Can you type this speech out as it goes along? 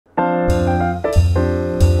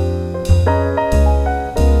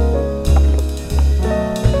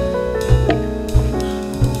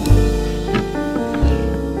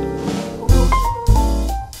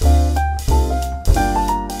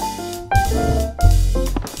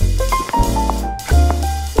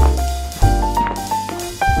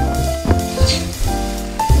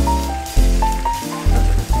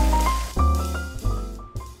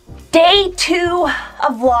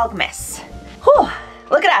of Vlogmas. Whew,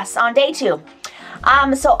 look at us on day 2.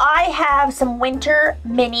 So I have some winter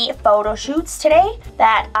mini photo shoots today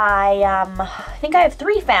that I think I have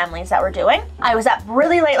 3 families that we're doing. I was up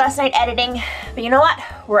really late last night editing, but you know what?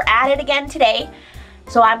 We're at it again today.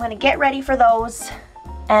 So I'm gonna get ready for those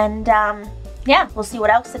and yeah, we'll see what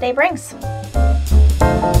else the day brings.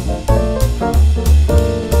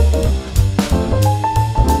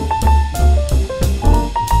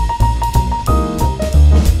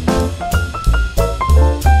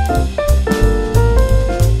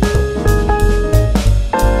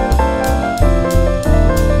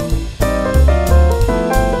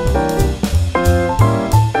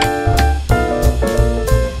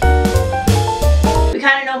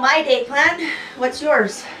 My day plan. What's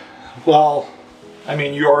yours? Well, I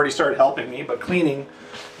mean, you already started helping me, but cleaning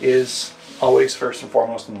is always first and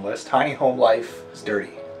foremost on the list. Tiny home life is dirty.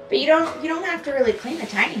 But you don't have to really clean a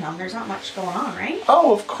tiny home. There's not much going on, right?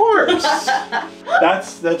 Oh, of course.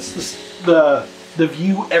 that's the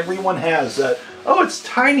view everyone has. That oh, it's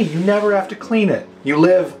tiny. You never have to clean it. You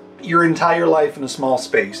live your entire life in a small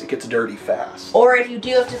space. It gets dirty fast. Or if you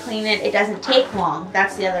do have to clean it, it doesn't take long.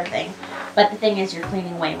 That's the other thing. But the thing is, you're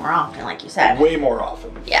cleaning way more often, like you said. Way more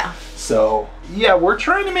often. Yeah. So, yeah, we're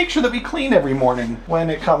trying to make sure that we clean every morning when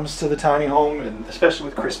it comes to the tiny home, and especially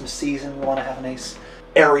with Christmas season, we want to have a nice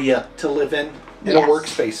area to live in a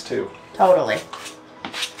workspace too. Totally.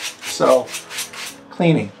 So,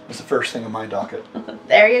 cleaning is the first thing on my docket.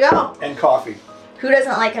 There you go. And coffee. Who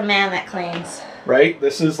doesn't like a man that cleans? Right?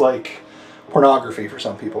 This is like pornography for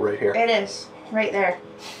some people right here. It is. Right there.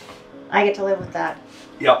 I get to live with that.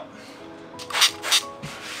 Yep.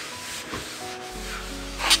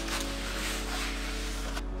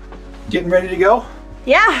 Getting ready to go?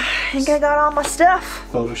 Yeah, I think I got all my stuff.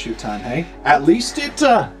 Photo shoot time, hey? At least it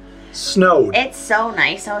snowed. It's so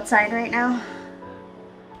nice outside right now.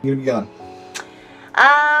 You gonna be gone?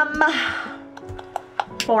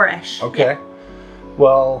 4-ish. Okay. Yeah.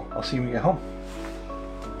 Well, I'll see you when you get home.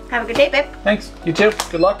 Have a good day, babe. Thanks. You too.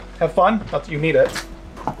 Good luck. Have fun. Not that you need it.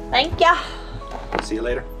 Thank ya. See you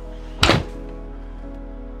later.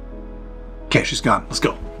 Okay, she's gone. Let's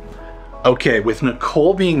go. Okay, with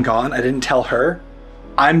Nicole being gone, I didn't tell her,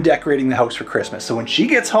 I'm decorating the house for Christmas. So when she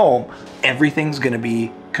gets home, everything's gonna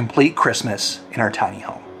be complete Christmas in our tiny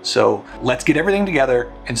home. So let's get everything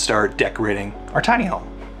together and start decorating our tiny home.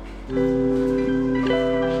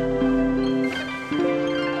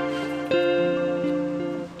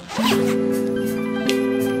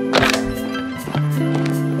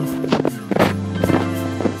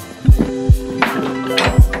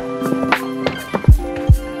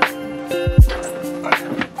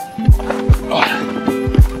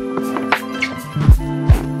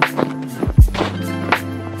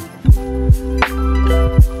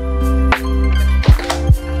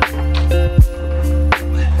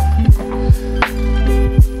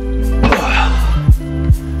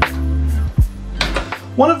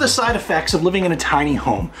 One of the side effects of living in a tiny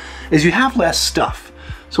home is you have less stuff.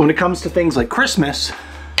 So when it comes to things like Christmas,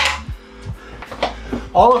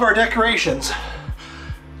 all of our decorations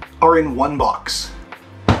are in one box.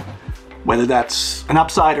 Whether that's an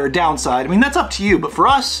upside or a downside, I mean, that's up to you, but for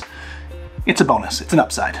us, it's a bonus, it's an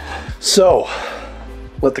upside. So,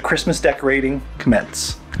 let the Christmas decorating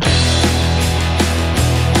commence.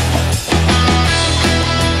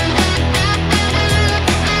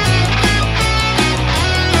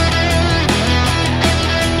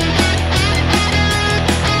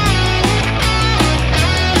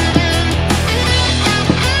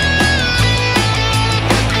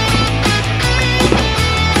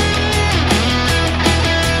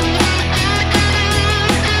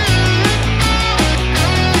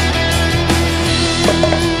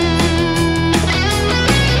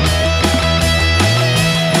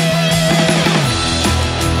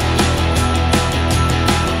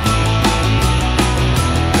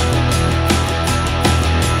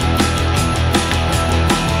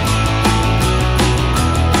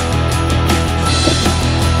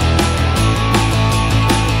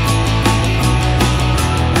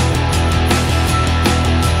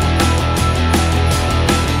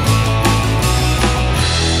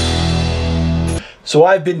 So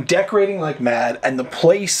I've been decorating like mad, and the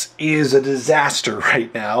place is a disaster right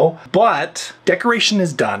now, but decoration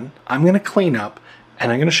is done. I'm gonna clean up, and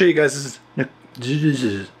I'm gonna show you guys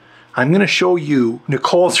I'm gonna show you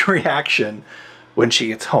Nicole's reaction when she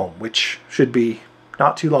gets home, which should be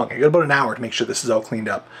not too long. I got about an hour to make sure this is all cleaned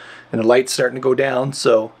up, and the light's starting to go down,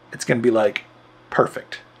 so it's gonna be like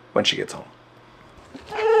perfect when she gets home.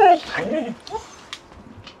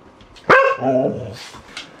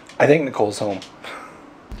 I think Nicole's home.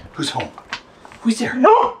 Who's home? Who's there?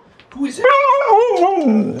 No! Who is it?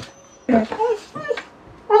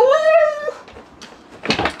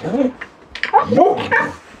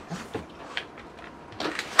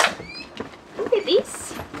 Look at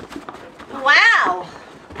these. Wow.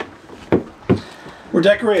 We're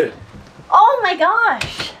decorated. Oh my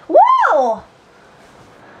gosh. Whoa.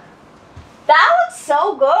 That looks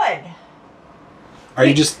so good. Are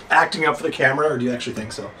you just acting up for the camera, or do you actually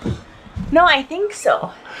think so? No, I think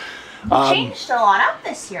so. You changed a lot up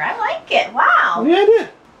this year. I like it. Wow. Yeah, I did.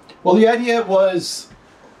 Well, the idea was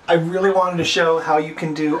I really wanted to show how you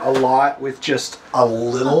can do a lot with just a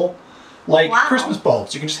little, like Christmas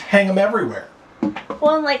bulbs. You can just hang them everywhere.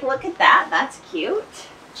 Well, and like, look at that. That's cute.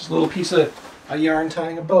 Just a little piece of a yarn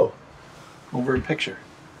tying a bow over a picture.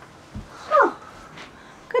 Huh.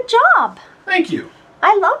 Good job. Thank you.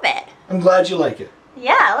 I love it. I'm glad you like it.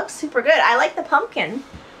 Yeah, it looks super good. I like the pumpkin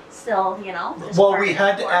still, you know. Well, we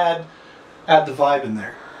had to add the vibe in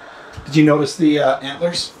there. Did you notice the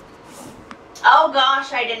antlers? Oh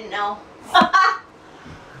gosh, I didn't know.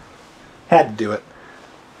 Had to do it.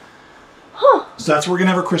 Huh. So that's where we're going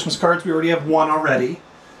to have our Christmas cards. We already have one already.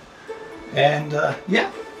 And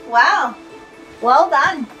yeah. Wow. Well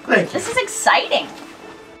done. Thank you. This is exciting.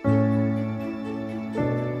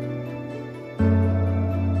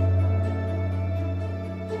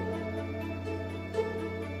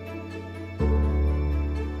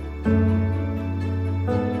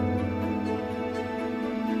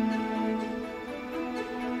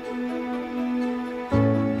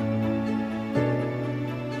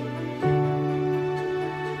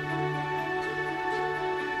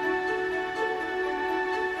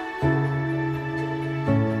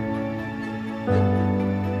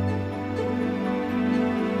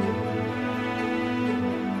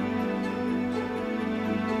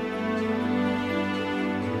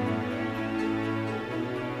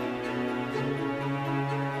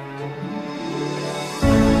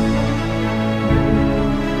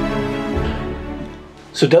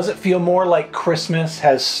 So does it feel more like Christmas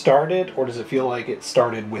has started, or does it feel like it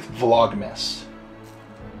started with Vlogmas?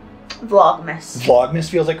 Vlogmas. Vlogmas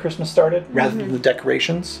feels like Christmas started, rather than the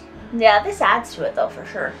decorations? Yeah, this adds to it though, for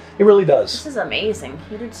sure. It really does. This is amazing.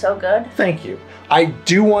 You did so good. Thank you. I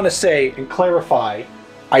do want to say and clarify,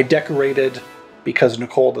 I decorated because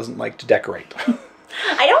Nicole doesn't like to decorate.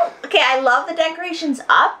 I love the decorations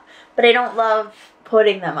up, but I don't love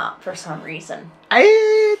putting them up for some reason.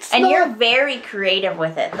 You're very creative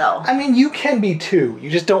with it though. I mean, you can be too. You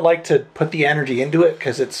just don't like to put the energy into it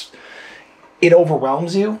because it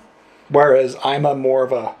overwhelms you. Whereas I'm a more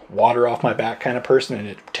of a water off my back kind of person, and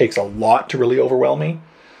it takes a lot to really overwhelm me.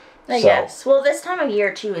 I guess. Well, this time of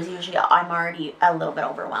year too is usually I'm already a little bit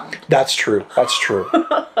overwhelmed. That's true. That's true.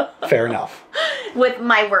 Fair enough. With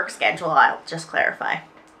my work schedule, I'll just clarify.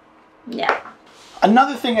 Yeah.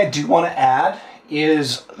 Another thing I do want to add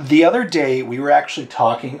is the other day we were actually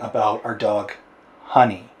talking about our dog,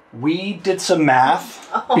 Honey. We did some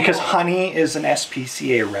math because Honey is an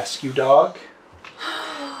SPCA rescue dog.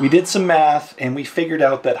 We did some math and we figured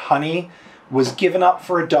out that Honey was given up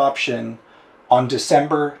for adoption on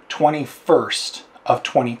December 21st of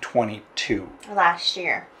 2022. Last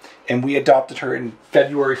year. And we adopted her in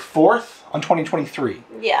February 4th on 2023.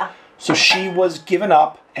 Yeah. So she was given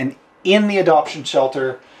up and in the adoption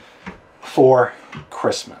shelter for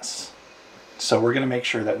Christmas. So we're going to make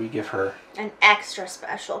sure that we give her an extra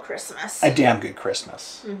special Christmas. A damn good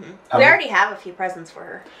Christmas. Mm-hmm. We already have a few presents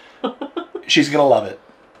for her. She's going to love it.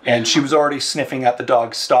 And she was already sniffing at the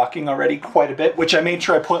dog's stocking already quite a bit, which I made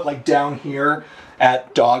sure I put like down here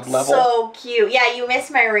at dog level. So cute. Yeah, you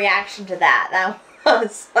missed my reaction to that. That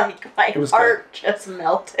was like my heart just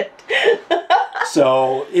melted.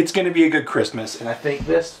 So it's going to be a good Christmas. And I think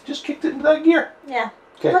this just kicked it into that gear. Yeah.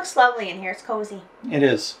 Okay. It looks lovely in here. It's cozy. It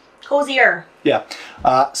is. Cozier. Yeah.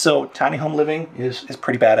 So tiny home living is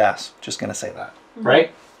pretty badass. Just going to say that. Mm-hmm.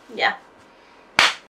 Right? Yeah.